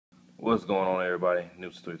What's going on, everybody?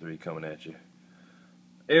 Nips33 coming at you.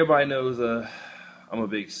 Everybody knows I'm a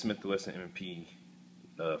big Smith & Wesson M&P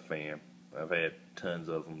fan. I've had tons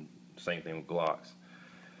of them. Same thing with Glocks.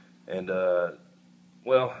 And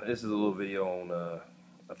well, this is a little video on.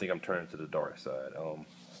 I think I'm turning to the dark side.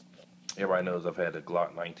 Everybody knows I've had the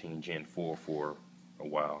Glock 19 Gen 4 for a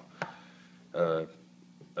while,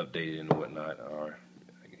 updated and whatnot. Or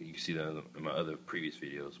you can see that in my other previous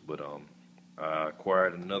videos. But I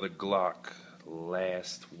acquired another Glock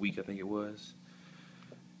last week, I think it was,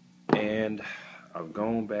 and I've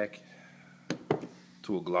gone back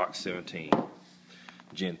to a Glock 17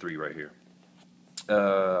 Gen 3 right here.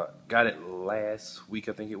 Got it last week,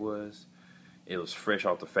 I think it was. It was fresh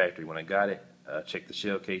off the factory when I got it. I checked the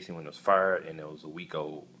shell casing when it was fired, and it was a week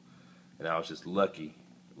old. And I was just lucky,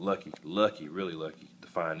 really lucky to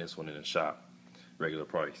find this one in the shop, regular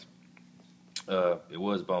price. It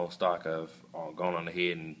was bone stock. I've gone on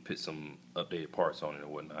ahead and put some updated parts on it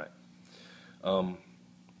and whatnot.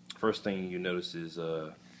 First thing you notice is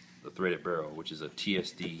the threaded barrel, which is a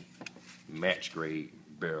TSD match grade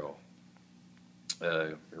barrel.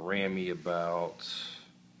 It ran me about,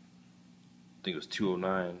 I think it was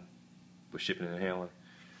 $209 for shipping and handling,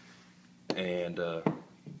 and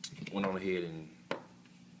went on ahead and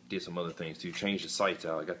did some other things too. Changed the sights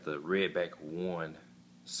out. I got the Redback 1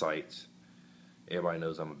 sights. Everybody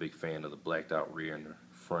knows I'm a big fan of the blacked out rear and the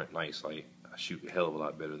front night sight. I shoot a hell of a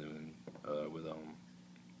lot better than with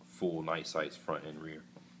full night sights front and rear.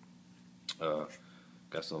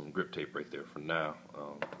 Got some grip tape right there for now.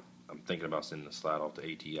 I'm thinking about sending the slide off to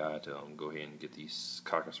ATI to go ahead and get these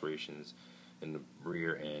cock restorations in the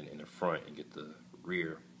rear and in the front, and get the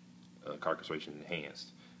rear cock restoration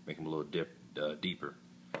enhanced, make them a little deeper.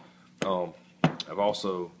 I've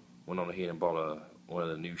also went on ahead and bought one of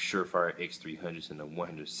the new Surefire X300s in the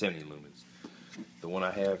 170 lumens. The one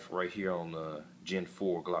I have right here on the Gen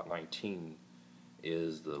 4 Glock 19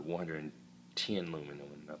 is the 110 lumen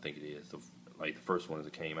one, I think it is, like the first one as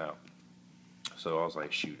it came out. So I was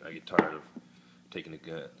like, shoot, I get tired of taking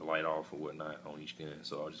the light off or whatnot on each gun,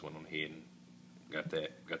 so I just went on ahead and got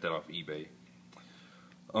that off eBay.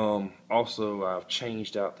 Also, I've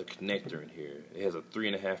changed out the connector in here. It has a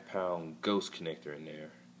 3.5 pound Ghost connector in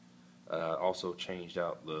there. Also changed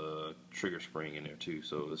out the trigger spring in there too,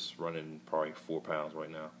 so it's running probably 4 pounds right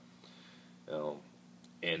now.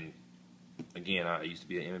 And again, I used to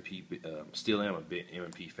be an M&P, still am a big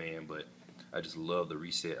M&P fan, but I just love the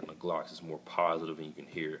reset on the Glocks. It's more positive and you can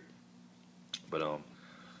hear it. But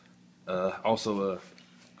also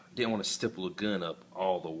didn't want to stipple a gun up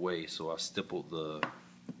all the way, so I stippled the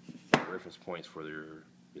reference points for your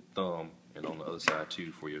thumb, and on the other side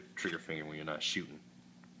too for your trigger finger when you're not shooting.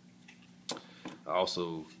 I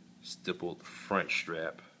also stippled the front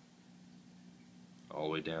strap all the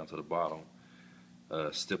way down to the bottom.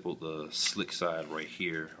 Stippled the slick side right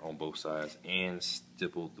here on both sides, and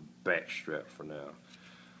stippled the back strap for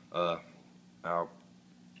now. I'll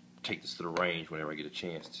take this to the range whenever I get a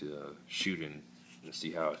chance to shoot and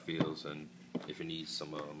see how it feels, and if it needs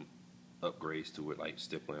some upgrades to it, like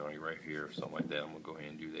stippling right here or something like that, I'm going to go ahead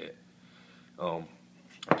and do that.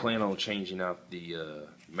 I plan on changing out the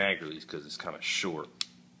mag release because it's kind of short.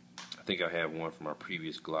 I think I have one from my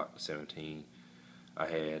previous Glock 17. I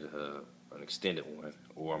had an extended one,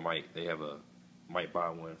 or might buy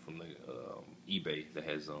one from the eBay that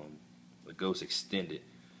has the Ghost extended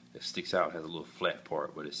that sticks out, has a little flat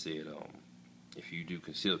part, but it said if you do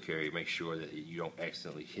concealed carry, make sure that you don't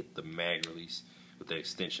accidentally hit the mag release with the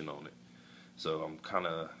extension on it. So I'm kind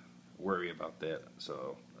of worried about that.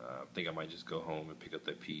 So I think I might just go home and pick up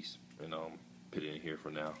that piece and put it in here for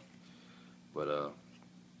now. But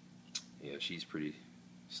yeah, she's pretty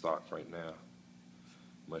stocked right now.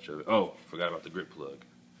 Much of it. Oh, forgot about the grip plug.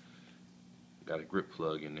 Got a grip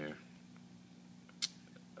plug in there.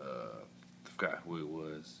 Forgot who it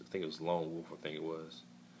was. I think it was Lone Wolf. I think it was.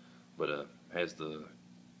 But has the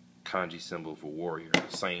kanji symbol for warrior,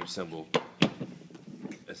 the same symbol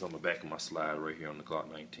that's on the back of my slide right here on the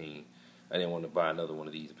Glock 19. I didn't want to buy another one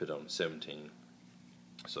of these to put on the 17,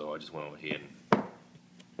 so I just went on ahead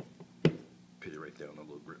and put it right there on the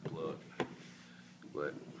little grip plug.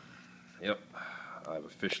 But yep, I've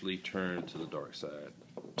officially turned to the dark side.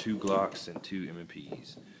 2 Glocks and 2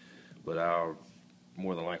 M&Ps, but I'll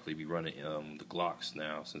more than likely be running the Glocks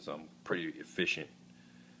now, since I'm pretty efficient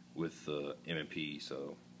with M&P.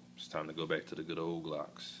 So it's time to go back to the good old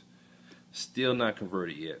Glocks. Still not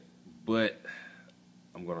converted yet, but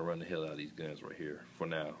I'm gonna run the hell out of these guns right here for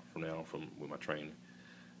now. From now on, with my training.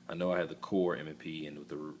 I know I have the core M&P, and with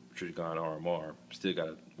the Trigon RMR, still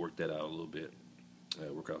gotta work that out a little bit.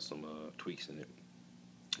 Work out some tweaks in it.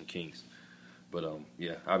 and kinks. But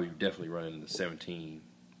yeah, I'll be definitely running the 17,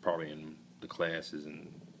 probably in the classes, and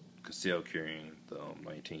concealed carrying the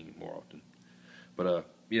 19 more often. But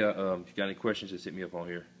yeah, if you got any questions, just hit me up on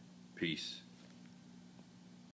here. Peace.